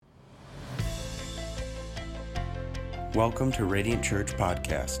Welcome to Radiant Church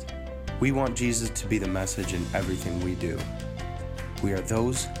Podcast. We want Jesus to be the message in everything we do. We are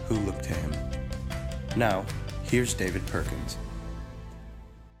those who look to him. Now, here's David Perkins.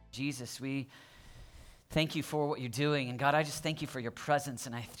 Jesus, we thank you for what you're doing. And God, I just thank you for your presence.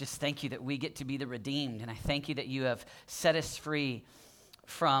 And I just thank you that we get to be the redeemed. And I thank you that you have set us free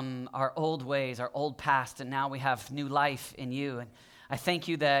from our old ways, our old past. And now we have new life in you. And I thank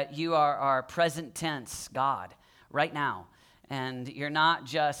you that you are our present tense God right now. And you're not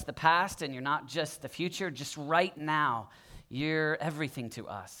just the past and you're not just the future, just right now. You're everything to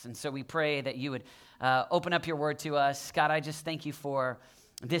us. And so we pray that you would open up your word to us. God, I just thank you for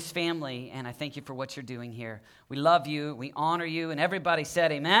this family, and I thank you for what you're doing here. We love you, we honor you, and everybody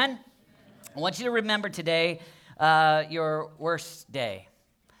said amen. I want you to remember today your worst day.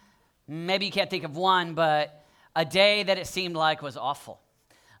 Maybe you can't think of one, but a day that it seemed like was awful.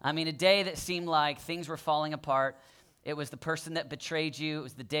 I mean, a day that seemed like things were falling apart. It was the person that betrayed you. It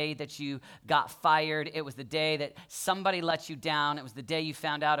was the day that you got fired. It was the day that somebody let you down. It was the day you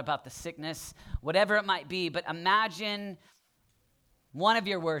found out about the sickness, whatever it might be. But imagine one of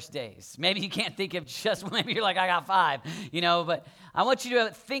your worst days. Maybe you can't think of just, maybe you're like, I got five, but I want you to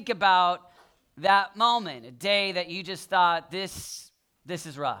think about that moment, a day that you just thought, this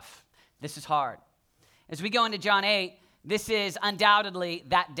is rough. This is hard. As we go into John 8, this is undoubtedly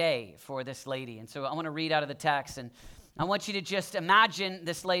that day for this lady. And so I want to read out of the text, and I want you to just imagine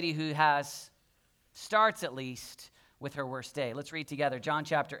this lady who starts at least with her worst day. Let's read together, John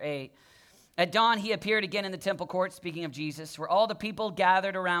chapter 8. At dawn, he appeared again in the temple court, speaking of Jesus, where all the people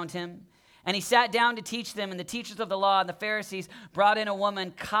gathered around him. And he sat down to teach them, and the teachers of the law and the Pharisees brought in a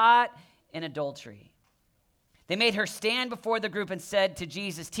woman caught in adultery. They made her stand before the group and said to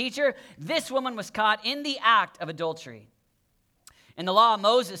Jesus, "Teacher, this woman was caught in the act of adultery. In the law,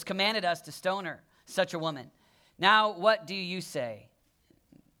 Moses commanded us to stone her, such a woman. Now, what do you say?"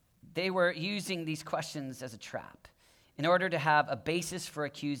 They were using these questions as a trap in order to have a basis for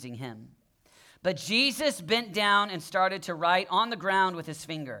accusing him. But Jesus bent down and started to write on the ground with his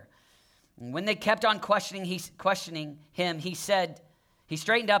finger. And when they kept on questioning him, he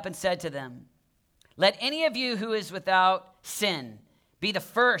straightened up and said to them, "Let any of you who is without sin be the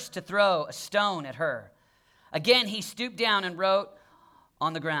first to throw a stone at her." Again, he stooped down and wrote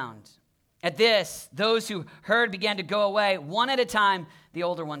on the ground. At this, those who heard began to go away, one at a time, the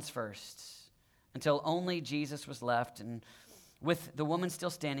older ones first, until only Jesus was left. And with the woman still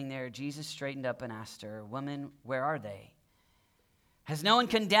standing there, Jesus straightened up and asked her, "Woman, where are they? Has no one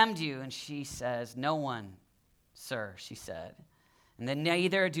condemned you?" And she says, "No one, sir," she said. And then,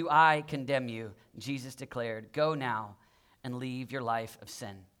 "Neither do I condemn you," Jesus declared. "Go now and leave your life of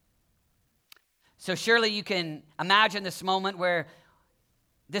sin." So surely you can imagine this moment where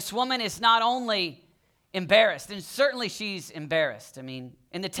this woman is not only embarrassed, and certainly she's embarrassed. I mean,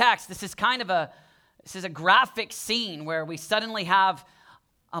 in the text, this is a graphic scene where we suddenly have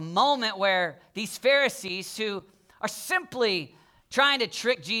a moment where these Pharisees who are simply trying to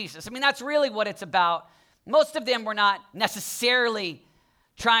trick Jesus. I mean, that's really what it's about. Most of them were not necessarily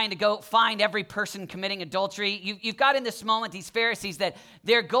trying to go find every person committing adultery. You've got in this moment these Pharisees that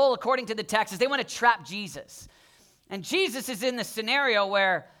their goal, according to the text, is they want to trap Jesus. And Jesus is in this scenario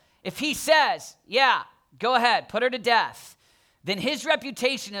where if he says, "Yeah, go ahead, put her to death," then his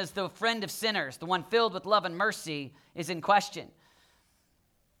reputation as the friend of sinners, the one filled with love and mercy, is in question.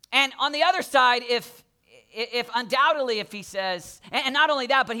 And on the other side, if undoubtedly if he says, and not only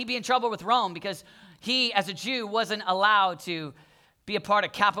that, but he'd be in trouble with Rome because he, as a Jew, wasn't allowed to be a part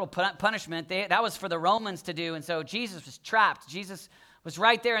of capital punishment. That was for the Romans to do, and so Jesus was trapped. Jesus was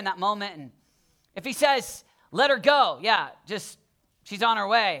right there in that moment, and if he says, "Let her go," she's on her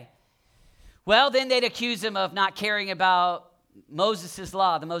way, well, then they'd accuse him of not caring about Moses'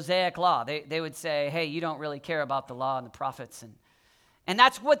 law, the Mosaic law. They would say, "Hey, you don't really care about the law and the prophets," and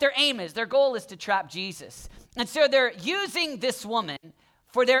that's what their aim is. Their goal is to trap Jesus, and so they're using this woman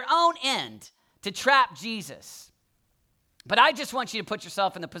for their own end, to trap Jesus. But I just want you to put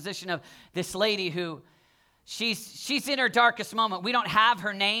yourself in the position of this lady who she's in her darkest moment. We don't have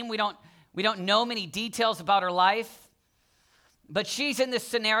her name. We don't know many details about her life. But she's in this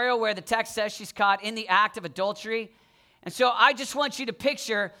scenario where the text says she's caught in the act of adultery. And so I just want you to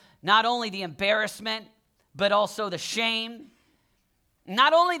picture not only the embarrassment, but also the shame.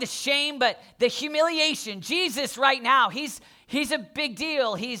 Not only the shame, but the humiliation. Jesus right now, he's a big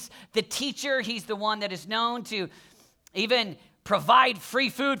deal. He's the teacher. He's the one that is known to even provide free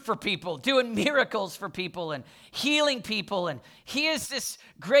food for people, doing miracles for people and healing people. And he is this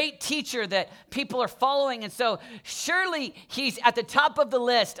great teacher that people are following. And so surely he's at the top of the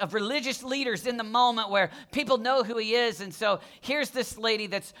list of religious leaders in the moment where people know who he is. And so here's this lady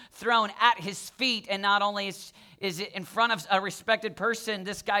that's thrown at his feet. And not only is it in front of a respected person,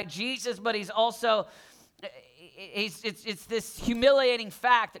 this guy Jesus, but he's also... It's this humiliating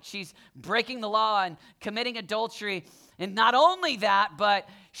fact that she's breaking the law and committing adultery. And not only that, but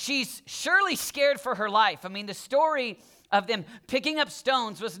she's surely scared for her life. I mean, the story of them picking up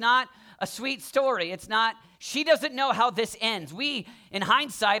stones was not a sweet story. It's not, she doesn't know how this ends. We, in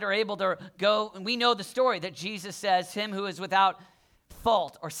hindsight, are able to go, and we know the story that Jesus says, him who is without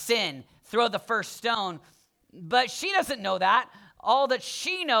fault or sin, throw the first stone. But she doesn't know that. All that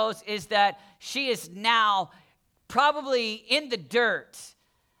she knows is that she is now probably in the dirt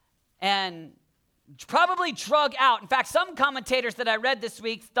and probably drug out. In fact, some commentators that I read this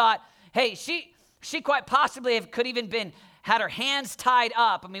week thought, hey, she quite possibly could even had her hands tied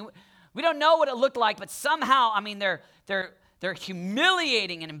up. I mean, we don't know what it looked like, but somehow, I mean, they're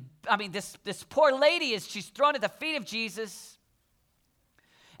humiliating. And I mean, this poor lady she's thrown at the feet of Jesus.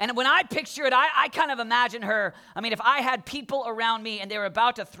 And when I picture it, I kind of imagine her. I mean, if I had people around me and they were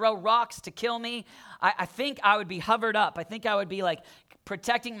about to throw rocks to kill me, I think I would be hovered up. I think I would be like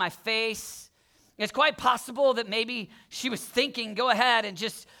protecting my face. It's quite possible that maybe she was thinking, go ahead and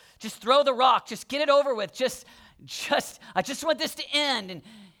just throw the rock. Just get it over with. I just want this to end. And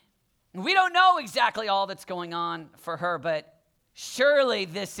we don't know exactly all that's going on for her, but surely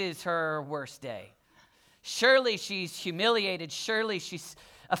this is her worst day. Surely she's humiliated. Surely she's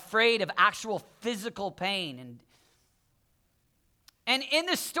afraid of actual physical pain. And in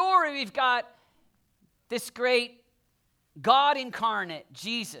the story, we've got this great God incarnate,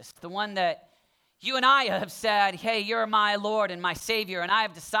 Jesus, the one that you and I have said, hey, you're my Lord and my Savior, and I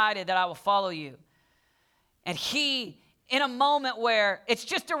have decided that I will follow you. And he, in a moment where it's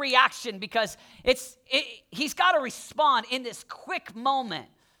just a reaction because he's got to respond in this quick moment.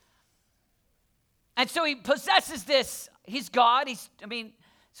 And so he possesses this, he's God,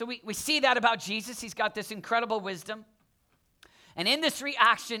 so we see that about Jesus. He's got this incredible wisdom. And in this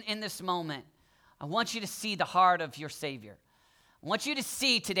reaction, in this moment, I want you to see the heart of your Savior. I want you to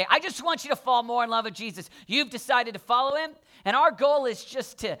see today. I just want you to fall more in love with Jesus. You've decided to follow him. And our goal is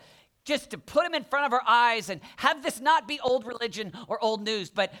just to put him in front of our eyes and have this not be old religion or old news,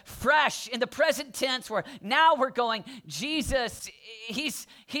 but fresh in the present tense where now we're going, Jesus, he's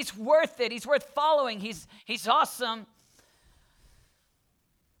worth it. He's worth following. He's awesome.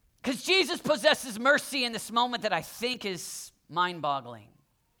 Because Jesus possesses mercy in this moment that I think is mind-boggling.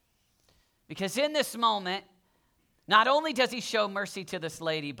 Because in this moment, not only does he show mercy to this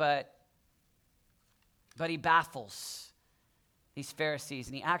lady, but he baffles these Pharisees,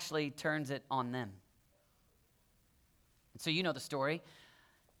 and he actually turns it on them. And so you know the story.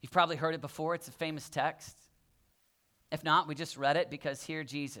 You've probably heard it before. It's a famous text. If not, we just read it because here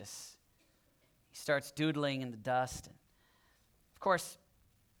Jesus, he starts doodling in the dust. And of course,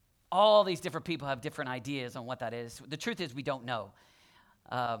 all these different people have different ideas on what that is. The truth is we don't know.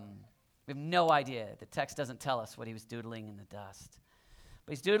 We have no idea. The text doesn't tell us what he was doodling in the dust.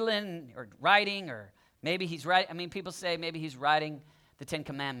 But he's doodling or writing, or maybe he's writing. I mean, people say maybe he's writing the Ten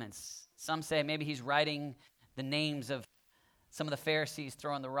Commandments. Some say maybe he's writing the names of some of the Pharisees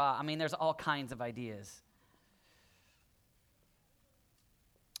throwing the rock. I mean, there's all kinds of ideas.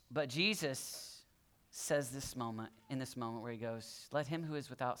 But Jesus says in this moment where he goes, let him who is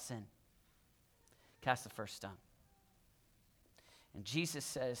without sin cast the first stone. And Jesus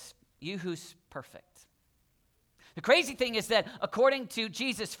says, you who's perfect. The crazy thing is that according to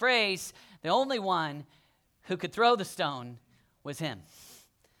Jesus' phrase, the only one who could throw the stone was him.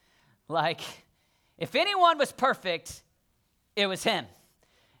 Like, if anyone was perfect, it was him.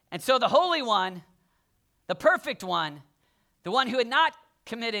 And so the Holy One, the perfect one, the one who had not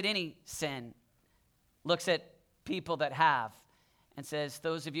committed any sin, looks at people that have and says,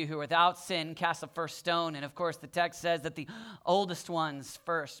 those of you who are without sin, cast the first stone. And of course, the text says that the oldest ones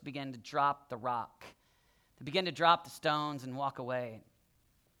first begin to drop the rock. They begin to drop the stones and walk away.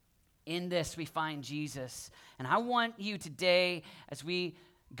 In this, we find Jesus. And I want you today, as we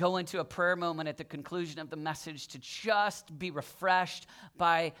go into a prayer moment at the conclusion of the message, to just be refreshed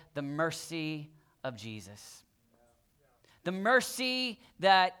by the mercy of Jesus. The mercy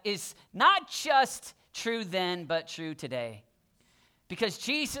that is not just true then, but true today. Because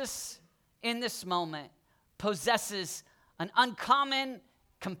Jesus, in this moment, possesses an uncommon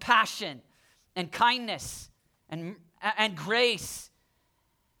compassion and kindness and grace.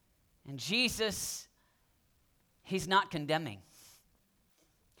 And Jesus, he's not condemning.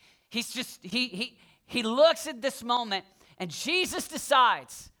 he looks at this moment, and Jesus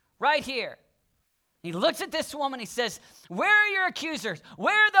decides right here. He looks at this woman, he says, where are your accusers?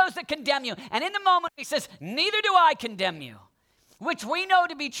 Where are those that condemn you? And in the moment, he says, neither do I condemn you, which we know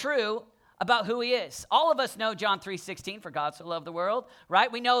to be true about who he is. All of us know John 3:16, for God so loved the world,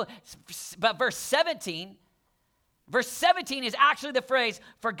 right? We know, but verse 17 is actually the phrase,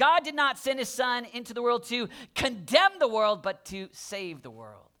 for God did not send his son into the world to condemn the world, but to save the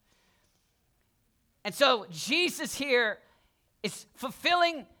world. And so Jesus here is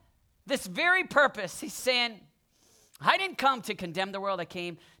fulfilling this very purpose. He's saying, I didn't come to condemn the world, I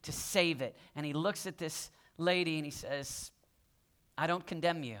came to save it. And he looks at this lady and he says, I don't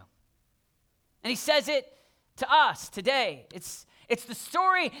condemn you. And he says it to us today. It's the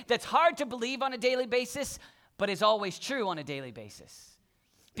story that's hard to believe on a daily basis, but is always true on a daily basis.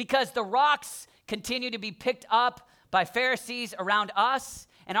 Because the rocks continue to be picked up by Pharisees around us,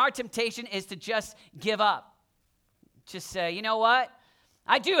 and our temptation is to just give up. Just say, you know what?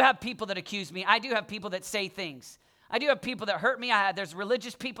 I do have people that accuse me. I do have people that say things. I do have people that hurt me. There's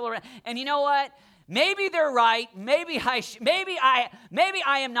religious people around. And you know what? Maybe they're right. Maybe I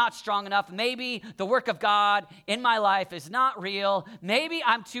am not strong enough. Maybe the work of God in my life is not real. Maybe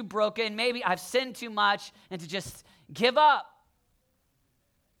I'm too broken. Maybe I've sinned too much, and to just give up.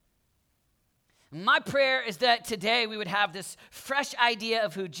 My prayer is that today we would have this fresh idea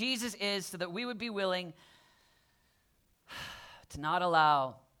of who Jesus is, so that we would be willing to not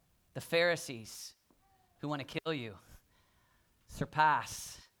allow the Pharisees who want to kill you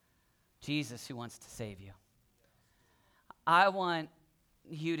surpass Jesus who wants to save you. I want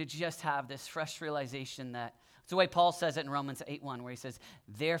you to just have this fresh realization that, it's the way Paul says it in Romans 8:1, where he says,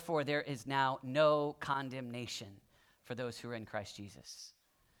 therefore there is now no condemnation for those who are in Christ Jesus.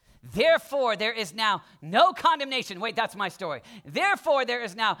 Therefore there is now no condemnation. Wait, that's my story. Therefore there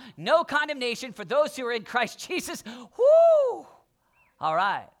is now no condemnation for those who are in Christ Jesus. Woo! All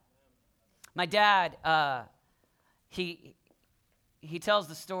right. My dad, he tells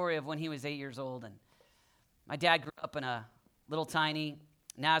the story of when he was 8 years old, and my dad grew up in a little tiny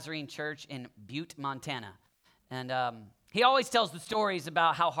Nazarene church in Butte, Montana. And he always tells the stories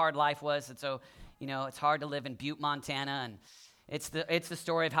about how hard life was, and so, it's hard to live in Butte, Montana, and it's the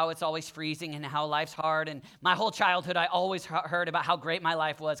story of how it's always freezing and how life's hard. And my whole childhood, I always heard about how great my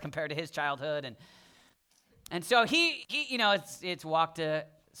life was compared to his childhood. And so he it's walk to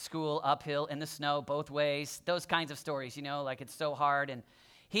school uphill in the snow both ways, those kinds of stories, like it's so hard. And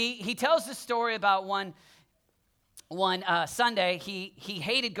he tells the story about one Sunday, he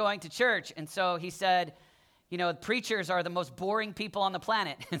hated going to church. And so he said, preachers are the most boring people on the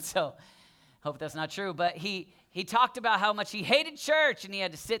planet. And so, hope that's not true, but he talked about how much he hated church, and he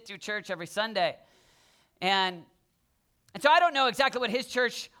had to sit through church every Sunday. And so I don't know exactly what his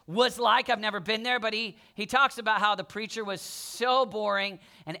church was like. I've never been there, but he talks about how the preacher was so boring,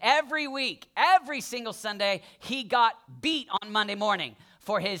 and every week, every single Sunday, he got beat on Monday morning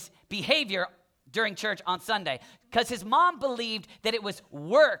for his behavior during church on Sunday, because his mom believed that it was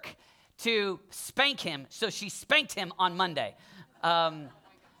work to spank him, so she spanked him on Monday.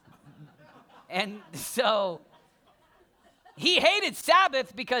 And so he hated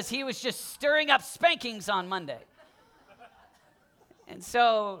Sabbath because he was just stirring up spankings on Monday. And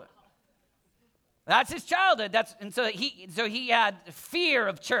so that's his childhood. So he had fear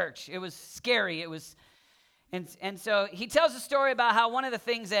of church. It was scary. And so he tells a story about how one of the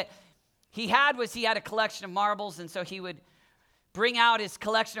things that he had a collection of marbles, and so he would bring out his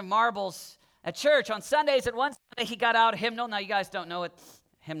collection of marbles at church on Sundays. At one Sunday, he got out a hymnal. Now, you guys don't know what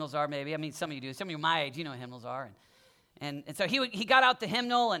hymnals are, maybe. I mean, some of you do. Some of you my age, you know what hymnals are. And so he got out the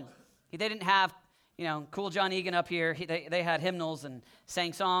hymnal, and they didn't have, cool John Egan up here. They had hymnals and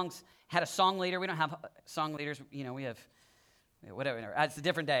sang songs, had a song leader. We don't have song leaders. We have, whatever. It's a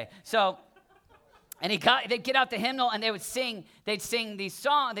different day. So, and they'd get out the hymnal, and they'd sing these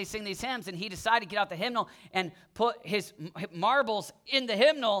songs, they'd sing these hymns, and he decided to get out the hymnal and put his marbles in the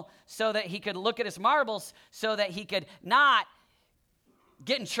hymnal so that he could look at his marbles, so that he could not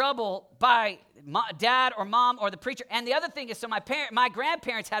get in trouble by dad or mom or the preacher. And the other thing is, so my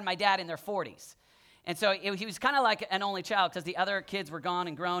grandparents had my dad in their 40s. And so he was kind of like an only child, because the other kids were gone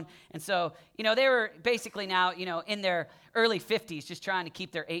and grown. And so, they were basically now, in their early 50s, just trying to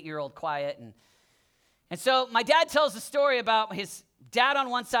keep their 8-year-old quiet. And so my dad tells the story about his dad on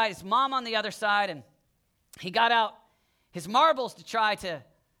one side, his mom on the other side, and he got out his marbles to try to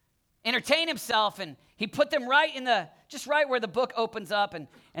entertain himself, and he put them just right where the book opens up, and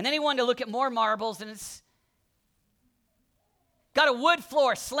then he wanted to look at more marbles, and it's got a wood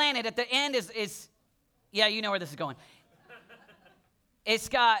floor slanted. At the end is yeah, you know where this is going. It's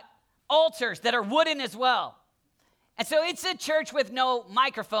got altars that are wooden as well. And so it's a church with no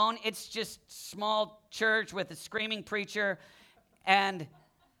microphone. It's just small church with a screaming preacher. And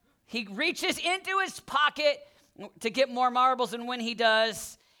he reaches into his pocket to get more marbles. And when he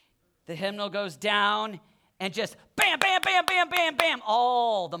does, the hymnal goes down and just bam, bam, bam, bam, bam, bam.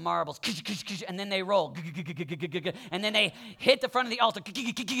 All the marbles. And then they roll. And then they hit the front of the altar.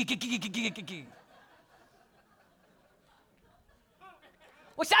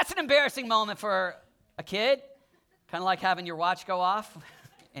 Which that's an embarrassing moment for a kid. Kind of like having your watch go off.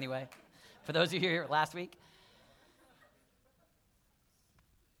 Anyway, for those of you here last week.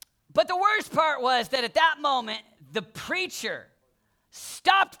 But the worst part was that at that moment, the preacher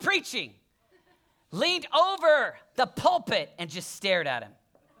stopped preaching, leaned over the pulpit, and just stared at him.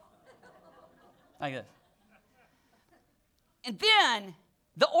 Like this. And then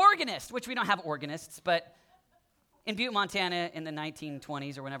the organist, which we don't have organists, but in Butte, Montana in the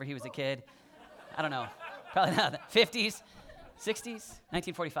 1920s or whenever he was a kid, I don't know. Probably not. 50s, 60s,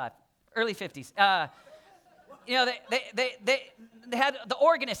 1945, early 50s. They had the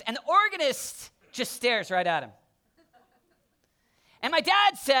organist, and the organist just stares right at him. And my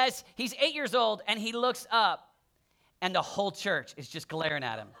dad says he's 8 years old, and he looks up, and the whole church is just glaring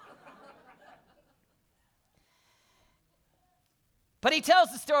at him. But he tells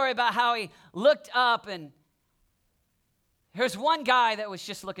the story about how he looked up, and here's one guy that was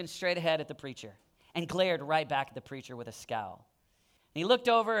just looking straight ahead at the preacher and glared right back at the preacher with a scowl. And he looked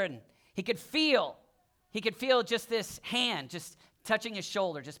over and he could feel just this hand just touching his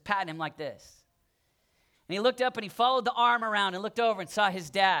shoulder, just patting him like this. And he looked up and he followed the arm around and looked over and saw his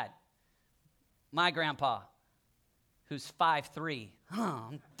dad, my grandpa, who's 5'3".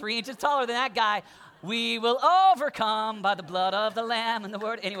 I'm 3 inches taller than that guy. We will overcome by the blood of the Lamb and the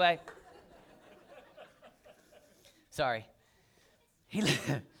word. Anyway. Sorry.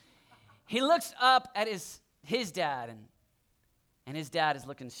 He looks up at his dad, and his dad is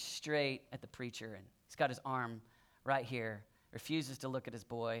looking straight at the preacher, and he's got his arm right here, refuses to look at his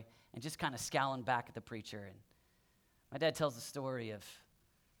boy, and just kind of scowling back at the preacher. And my dad tells the story of,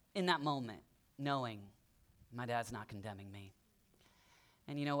 in that moment, knowing my dad's not condemning me.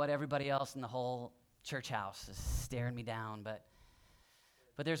 And you know what? Everybody else in the whole church house is staring me down, but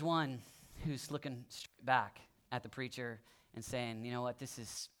there's one who's looking straight back at the preacher and saying, you know what? This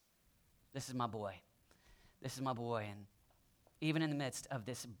is my boy. This is my boy. And even in the midst of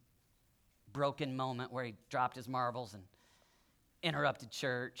this broken moment where he dropped his marbles and interrupted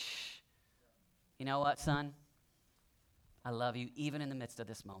church, you know what, son? I love you even in the midst of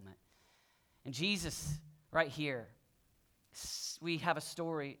this moment. And Jesus, right here, we have a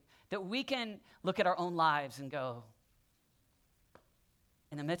story that we can look at our own lives and go,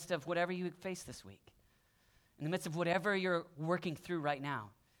 in the midst of whatever you face this week, in the midst of whatever you're working through right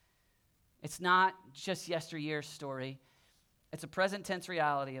now, it's not just yesteryear's story. It's a present tense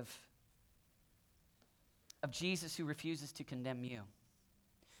reality of Jesus who refuses to condemn you.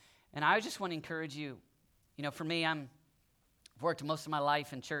 And I just want to encourage you. You know, for me, I've worked most of my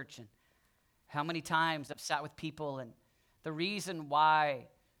life in church, and how many times I've sat with people, and the reason why,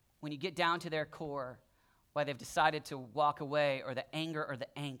 when you get down to their core, why they've decided to walk away, or the anger or the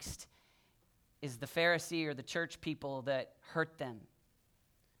angst, is the Pharisee or the church people that hurt them.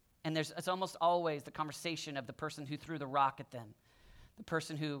 And it's almost always the conversation of the person who threw the rock at them, the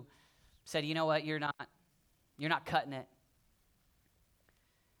person who said, you know what, you're not cutting it.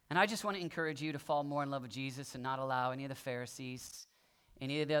 And I just want to encourage you to fall more in love with Jesus and not allow any of the Pharisees,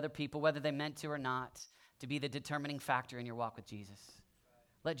 any of the other people, whether they meant to or not, to be the determining factor in your walk with Jesus.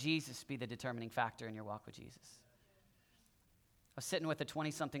 Let Jesus be the determining factor in your walk with Jesus. I was sitting with a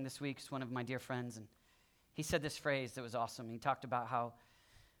 20-something this week, it's one of my dear friends, and he said this phrase that was awesome. He talked about how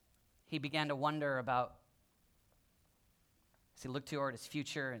he began to wonder about, as he looked toward his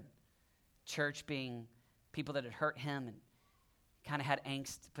future and church being people that had hurt him and kind of had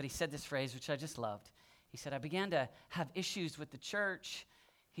angst. But he said this phrase, which I just loved. He said, I began to have issues with the church.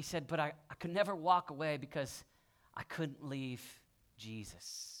 He said, but I could never walk away because I couldn't leave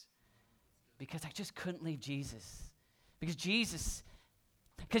Jesus. Because I just couldn't leave Jesus. Because Jesus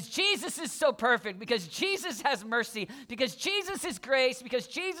is so perfect, because Jesus has mercy, because Jesus is grace, because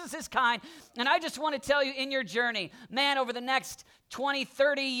Jesus is kind. And I just want to tell you, in your journey, man, over the next 20,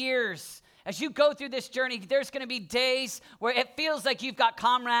 30 years, as you go through this journey, there's going to be days where it feels like you've got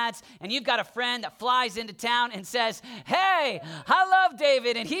comrades and you've got a friend that flies into town and says, hey, I love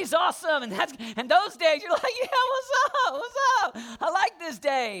David and he's awesome. And those days you're like, yeah, what's up? I like this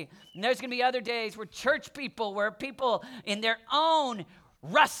day. And there's going to be other days where church people, where people in their own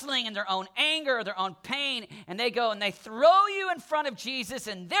wrestling in their own anger or their own pain, and they go and they throw you in front of Jesus,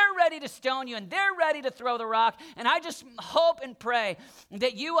 and they're ready to stone you, and they're ready to throw the rock. And I just hope and pray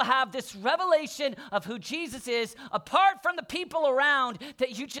that you will have this revelation of who Jesus is apart from the people around,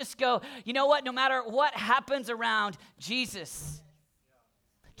 that you just go, you know what, no matter what happens around, Jesus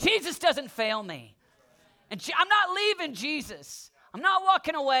doesn't fail me. And I'm not leaving Jesus. I'm not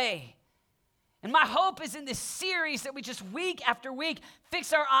walking away. And my hope is in this series that we just week after week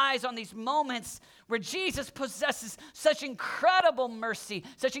fix our eyes on these moments where Jesus possesses such incredible mercy,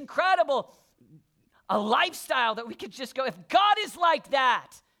 such incredible a lifestyle that we could just go, if God is like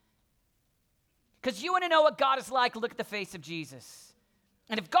that, because you want to know what God is like, look at the face of Jesus.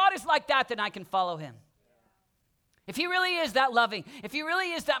 And if God is like that, then I can follow him. If he really is that loving, if he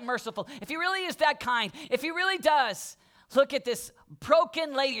really is that merciful, if he really is that kind, if he really does, look at this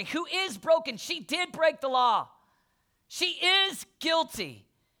broken lady who is broken. She did break the law. She is guilty.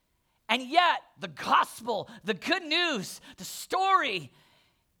 And yet, the gospel, the good news, the story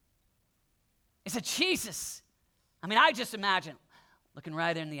is that Jesus, I just imagine looking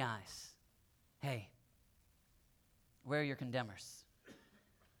right in the eyes. Hey, where are your condemners?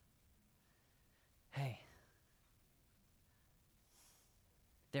 Hey.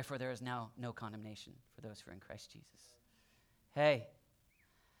 Therefore, there is now no condemnation for those who are in Christ Jesus. Hey,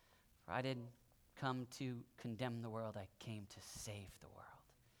 for I didn't come to condemn the world, I came to save the world.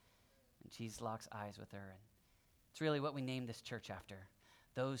 And Jesus locks eyes with her, and it's really what we named this church after.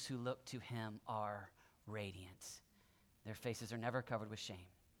 Those who look to him are radiant. Their faces are never covered with shame.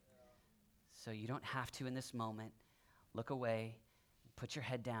 So you don't have to, in this moment, look away, put your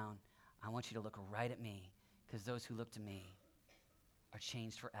head down. I want you to look right at me, because those who look to me are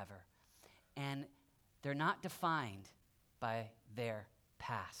changed forever. And they're not defined by their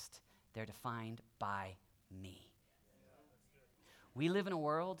past. They're defined by me. We live in a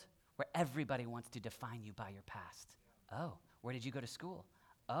world where everybody wants to define you by your past. Oh, where did you go to school?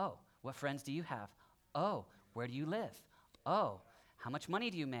 Oh, what friends do you have? Oh, where do you live? Oh, how much money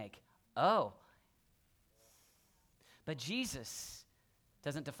do you make? Oh. But Jesus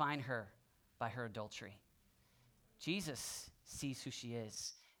doesn't define her by her adultery. Jesus sees who she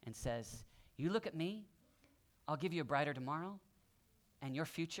is and says, you look at me, I'll give you a brighter tomorrow, and your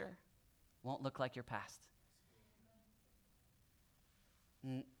future won't look like your past.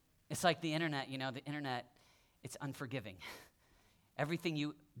 It's like the internet, the internet, it's unforgiving. Everything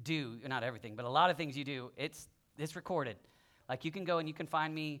you do, not everything, but a lot of things you do, it's recorded. Like you can go and you can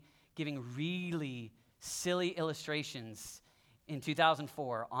find me giving really silly illustrations in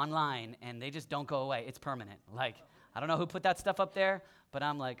 2004 online, and they just don't go away. It's permanent. Like, I don't know who put that stuff up there, but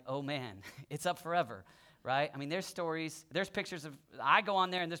I'm like, oh man, it's up forever, right? There's stories, there's pictures of, I go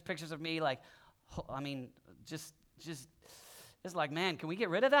on there and there's pictures of me like, just it's like, man, can we get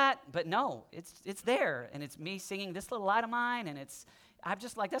rid of that? But no, it's there, and it's me singing This Little Light of Mine, and I'm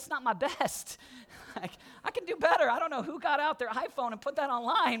just like, that's not my best. Like, I can do better. I don't know who got out their iPhone and put that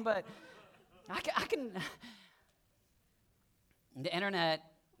online, but I can. The internet,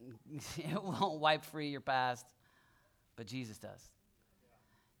 it won't wipe free your past. But Jesus does.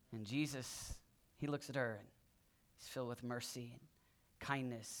 And Jesus, he looks at her, and he's filled with mercy and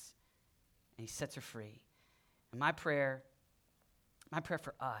kindness, and he sets her free. And my prayer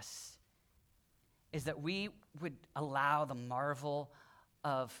for us is that we would allow the marvel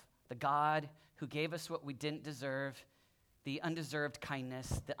of the God who gave us what we didn't deserve, the undeserved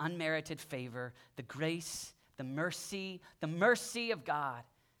kindness, the unmerited favor, the grace, the mercy of God.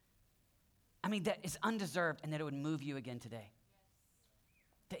 That is undeserved, and that it would move you again today.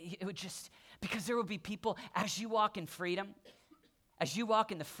 That it would because there will be people, as you walk in freedom, as you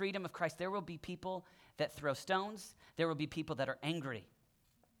walk in the freedom of Christ, there will be people that throw stones. There will be people that are angry.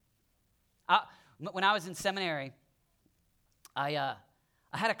 When I was in seminary, I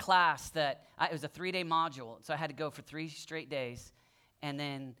had a class that, it was a 3-day module, so I had to go for 3 straight days, and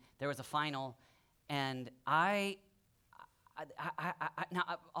then there was a final, and now,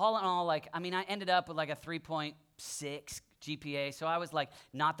 all in all, I ended up with a 3.6 GPA, so I was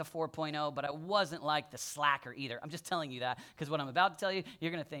not the 4.0, but I wasn't the slacker either. I'm just telling you that, because what I'm about to tell you,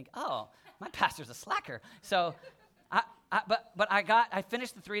 you're going to think, oh, my pastor's a slacker. So, I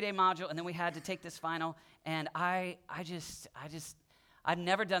finished the 3-day module, and then we had to take this final, and I'd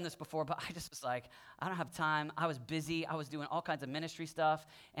never done this before, but I just was like, I don't have time. I was busy. I was doing all kinds of ministry stuff,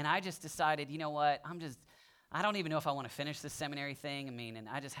 and I just decided, you know what, I don't even know if I want to finish this seminary thing. And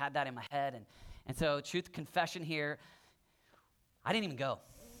I just had that in my head. And so, truth confession here, I didn't even go.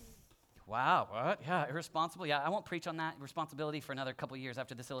 Wow, what? Yeah, irresponsible. Yeah, I won't preach on that responsibility for another couple years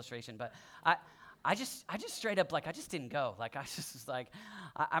after this illustration. But I just straight up, like, I just didn't go. Like, I just was like,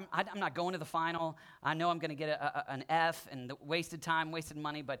 I'm not going to the final. I know I'm going to get an F and wasted time, wasted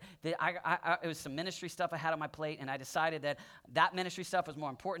money, but it was some ministry stuff I had on my plate, and I decided that ministry stuff was more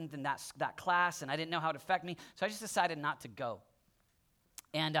important than that class, and I didn't know how it affected me, so I just decided not to go.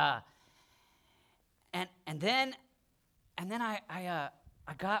 And then I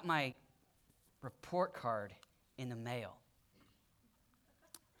got my report card in the mail.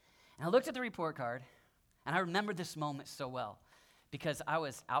 And I looked at the report card, and I remembered this moment so well because I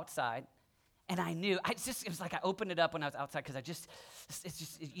was outside, and I knew, it was like I opened it up when I was outside because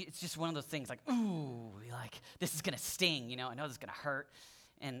it's just one of those things like, ooh, like this is going to sting, I know this is going to hurt.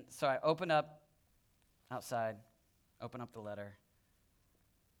 And so I opened up outside, open up the letter.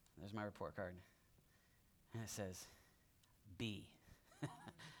 There's my report card. And it says, B.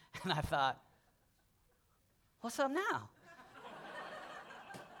 And I thought, what's up now?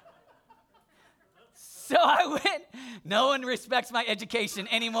 So I went, no one respects my education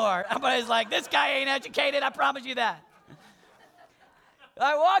anymore. Everybody's like, this guy ain't educated, I promise you that.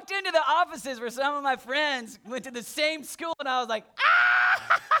 I walked into the offices where some of my friends went to the same school, and I was like,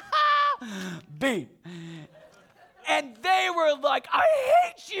 B. And they were like, I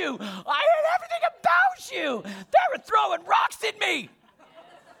hate you. I hate everything about you. They were throwing rocks at me.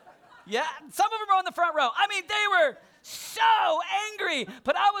 Yeah, some of them were on the front row. I mean, they were so angry,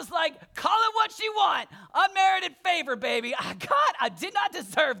 but I was like, call it what you want. Unmerited favor, baby. I did not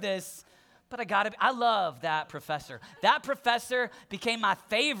deserve this, but I got it. I love that professor. That professor became my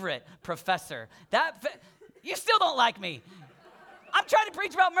favorite professor. You still don't like me. I'm trying to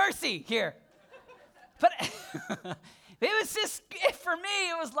preach about mercy here. But it was just, for me,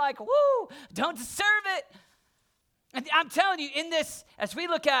 it was like, woo, don't deserve it. And I'm telling you, in this, as we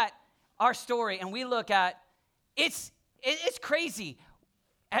look at our story and we look at, it's crazy.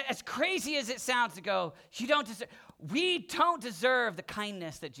 As crazy as it sounds to go, we don't deserve the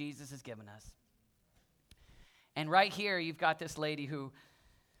kindness that Jesus has given us. And right here, you've got this lady who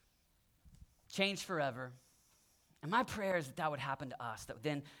changed forever. And my prayer is that would happen to us, that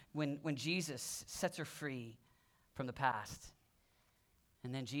then when Jesus sets her free from the past,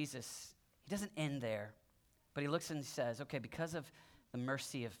 and then Jesus, he doesn't end there, but he looks and says, okay, because of the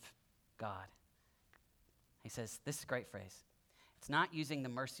mercy of God, he says, this is a great phrase. It's not using the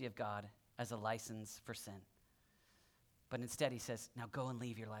mercy of God as a license for sin, but instead he says, now go and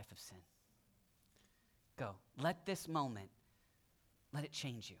leave your life of sin. Go. Let this moment, let it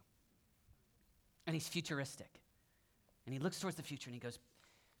change you. And he's futuristic. And he looks towards the future and he goes,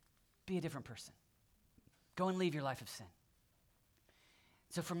 be a different person. Go and leave your life of sin.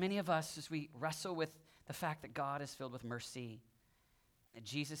 So for many of us, as we wrestle with the fact that God is filled with mercy, that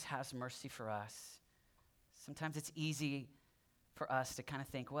Jesus has mercy for us, sometimes it's easy for us to kind of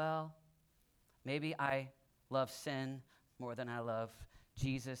think, well, maybe I love sin more than I love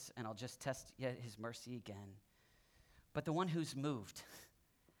Jesus, and I'll just test his mercy again. But the one who's moved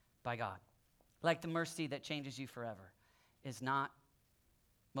by God, like the mercy that changes you forever, is not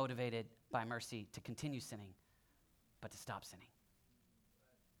motivated by mercy to continue sinning, but to stop sinning.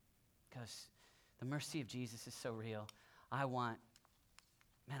 Because the mercy of Jesus is so real. I want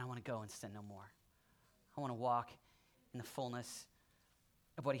to go and sin no more. I want to walk in the fullness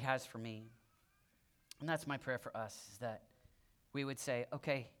of what he has for me. And that's my prayer for us, is that we would say,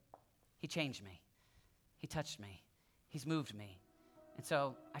 okay, he changed me. He touched me. He's moved me. And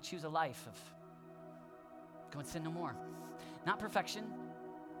so I choose a life of go and sin no more. Not perfection,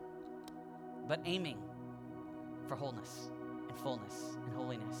 but aiming for wholeness and fullness and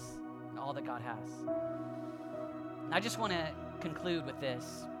holiness and all that God has. And I just want to conclude with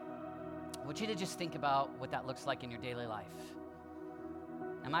this. I want you to just think about what that looks like in your daily life.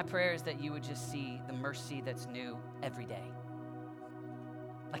 And my prayer is that you would just see the mercy that's new every day.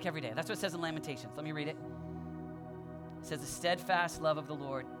 Like every day. That's what it says in Lamentations. Let me read it. It says, the steadfast love of the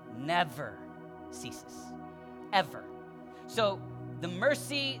Lord never ceases. Ever. So the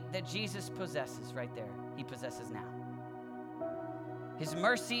mercy that Jesus possesses right there, he possesses now. His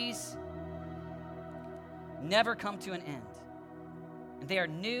mercies never come to an end. And they are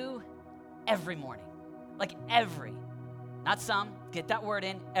new every morning. Like every. Not some. Get that word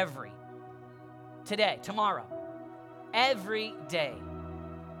in. Every. Today. Tomorrow. Every day.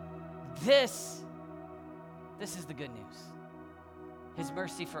 This is the good news. His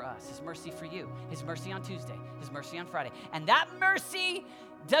mercy for us, his mercy for you, his mercy on Tuesday, his mercy on Friday. And that mercy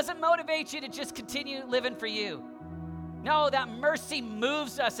doesn't motivate you to just continue living for you. No, that mercy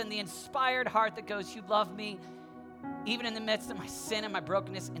moves us in the inspired heart that goes, you love me, even in the midst of my sin and my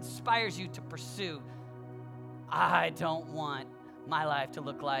brokenness, inspires you to pursue. I don't want my life to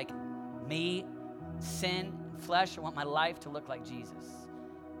look like me sin and flesh. I want my life to look like Jesus.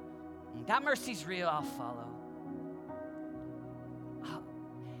 And that mercy's real, I'll follow.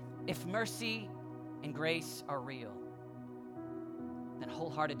 If mercy and grace are real, then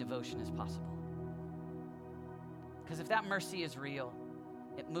wholehearted devotion is possible. Because if that mercy is real,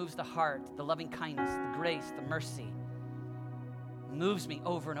 it moves the heart, the loving kindness, the grace, the mercy, moves me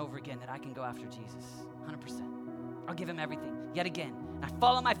over and over again that I can go after Jesus, 100%. I'll give him everything, yet again. And I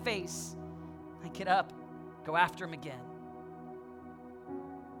fall on my face, I get up, go after him again.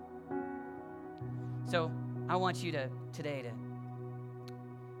 So I want you to, today,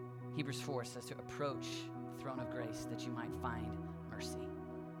 Hebrews 4 says to approach the throne of grace that you might find mercy.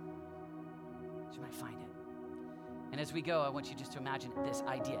 That you might find it. And as we go, I want you just to imagine this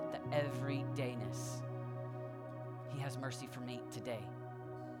idea, the everydayness. He has mercy for me today.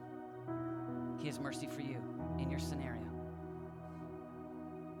 He has mercy for you in your scenario.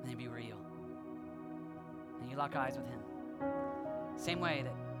 And then be real. And you lock eyes with him. Same way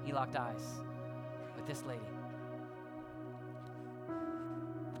that he locked eyes with this lady.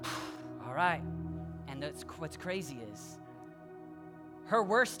 All right. And what's crazy is her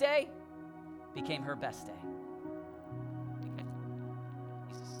worst day became her best day.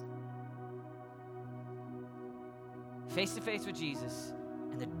 Jesus. Face to face with Jesus,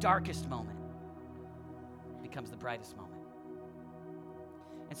 and the darkest moment becomes the brightest moment.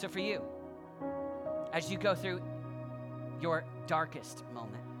 And so for you, as you go through your darkest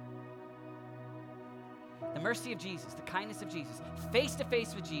moment, the mercy of Jesus, the kindness of Jesus, face to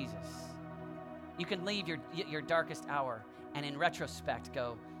face with Jesus, you can leave your darkest hour and in retrospect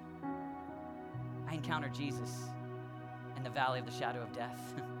go, I encountered Jesus in the valley of the shadow of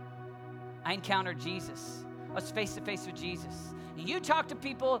death. I encountered Jesus. I was face to face with Jesus. You talk to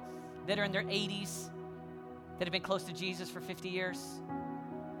people that are in their 80s that have been close to Jesus for 50 years.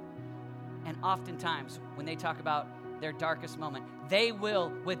 And oftentimes when they talk about their darkest moment, they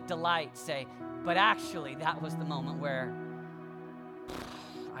will with delight say, but actually that was the moment where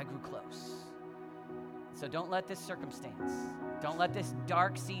I grew close. So don't let this circumstance, don't let this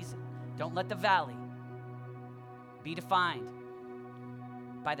dark season, don't let the valley be defined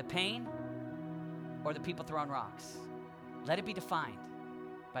by the pain or the people throwing rocks. Let it be defined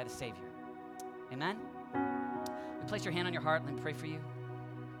by the Savior. Amen? You place your hand on your heart. Let me pray for you.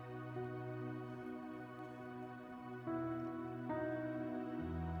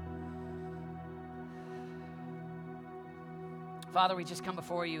 Father, we just come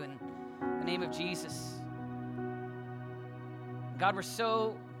before you in the name of Jesus. God, we're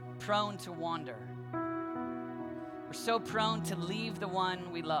so prone to wander. We're so prone to leave the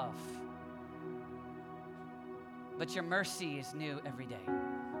one we love. But your mercy is new every day.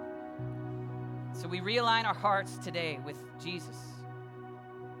 So we realign our hearts today with Jesus.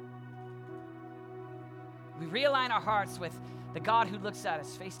 We realign our hearts with the God who looks at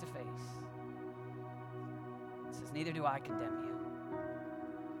us face to face. It says, neither do I condemn you.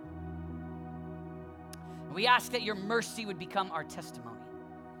 We ask that your mercy would become our testimony.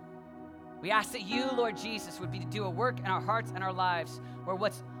 We ask that you, Lord Jesus, would be to do a work in our hearts and our lives where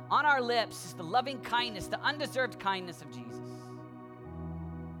what's on our lips is the loving kindness, the undeserved kindness of Jesus.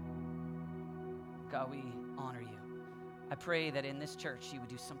 God, we honor you. I pray that in this church you would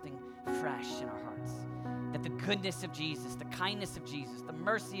do something fresh in our hearts. That the goodness of Jesus, the kindness of Jesus, the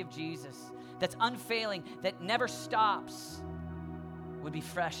mercy of Jesus that's unfailing, that never stops, would be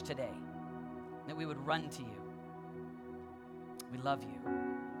fresh today. That we would run to you. We love you.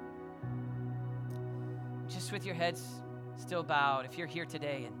 Just with your heads still bowed, if you're here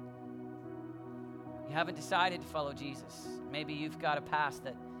today and you haven't decided to follow Jesus, maybe you've got a past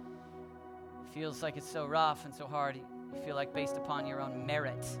that feels like it's so rough and so hard, you feel like based upon your own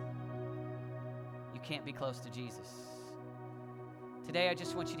merit, you can't be close to Jesus. Today, I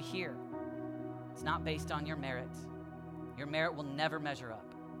just want you to hear, it's not based on your merit. Your merit will never measure up.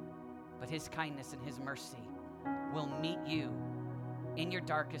 But his kindness and his mercy will meet you in your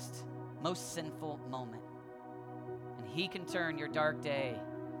darkest, most sinful moment. And he can turn your dark day,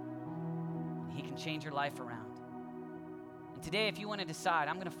 and he can change your life around. And today, if you want to decide,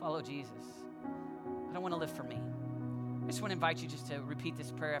 I'm going to follow Jesus, I don't want to live for me. I just want to invite you just to repeat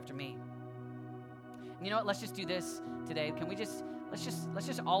this prayer after me. And you know what? Let's just do this today. Can we let's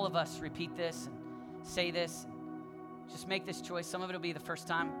just all of us repeat this and say this. Just make this choice. Some of it will be the first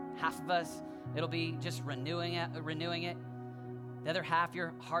time. Half of us, it'll be just renewing it. The other half,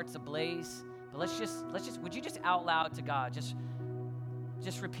 your heart's ablaze. But let's just, would you just out loud to God, just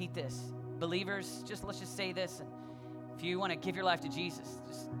repeat this. Believers, let's just say this. And if you want to give your life to Jesus,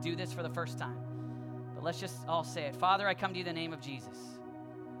 just do this for the first time. But let's just all say it. Father, I come to you in the name of Jesus.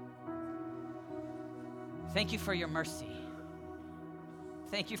 Thank you for your mercy.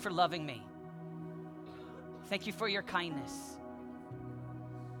 Thank you for loving me. Thank you for your kindness.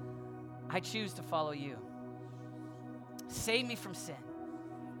 I choose to follow you. Save me from sin.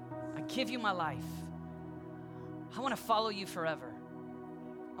 I give you my life. I want to follow you forever.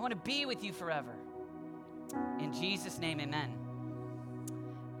 I want to be with you forever. In Jesus' name, amen.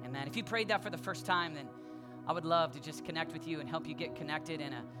 Amen. If you prayed that for the first time, then I would love to just connect with you and help you get connected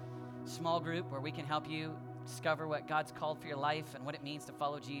in a small group where we can help you discover what God's called for your life and what it means to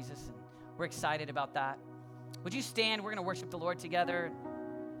follow Jesus. And we're excited about that. Would you stand? We're going to worship the Lord together.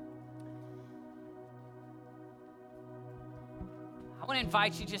 I want to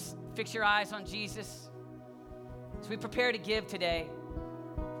invite you, just fix your eyes on Jesus. As we prepare to give today,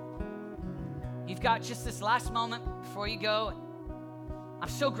 you've got just this last moment before you go. I'm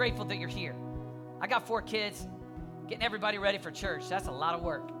so grateful that you're here. I got 4 kids, getting everybody ready for church. That's a lot of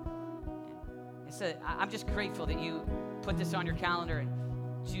work. I'm just grateful that you put this on your calendar and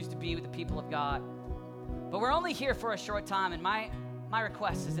choose to be with the people of God. But we're only here for a short time, and my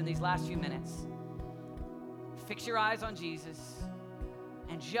request is in these last few minutes, fix your eyes on Jesus,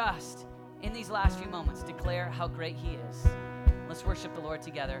 and just in these last few moments, declare how great he is. Let's worship the Lord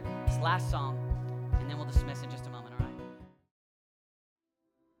together. This last song, and then we'll dismiss in just a moment, all right?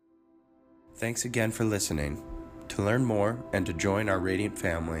 Thanks again for listening. To learn more and to join our Radiant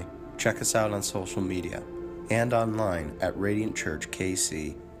family, check us out on social media and online at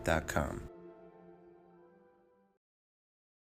radiantchurchkc.com.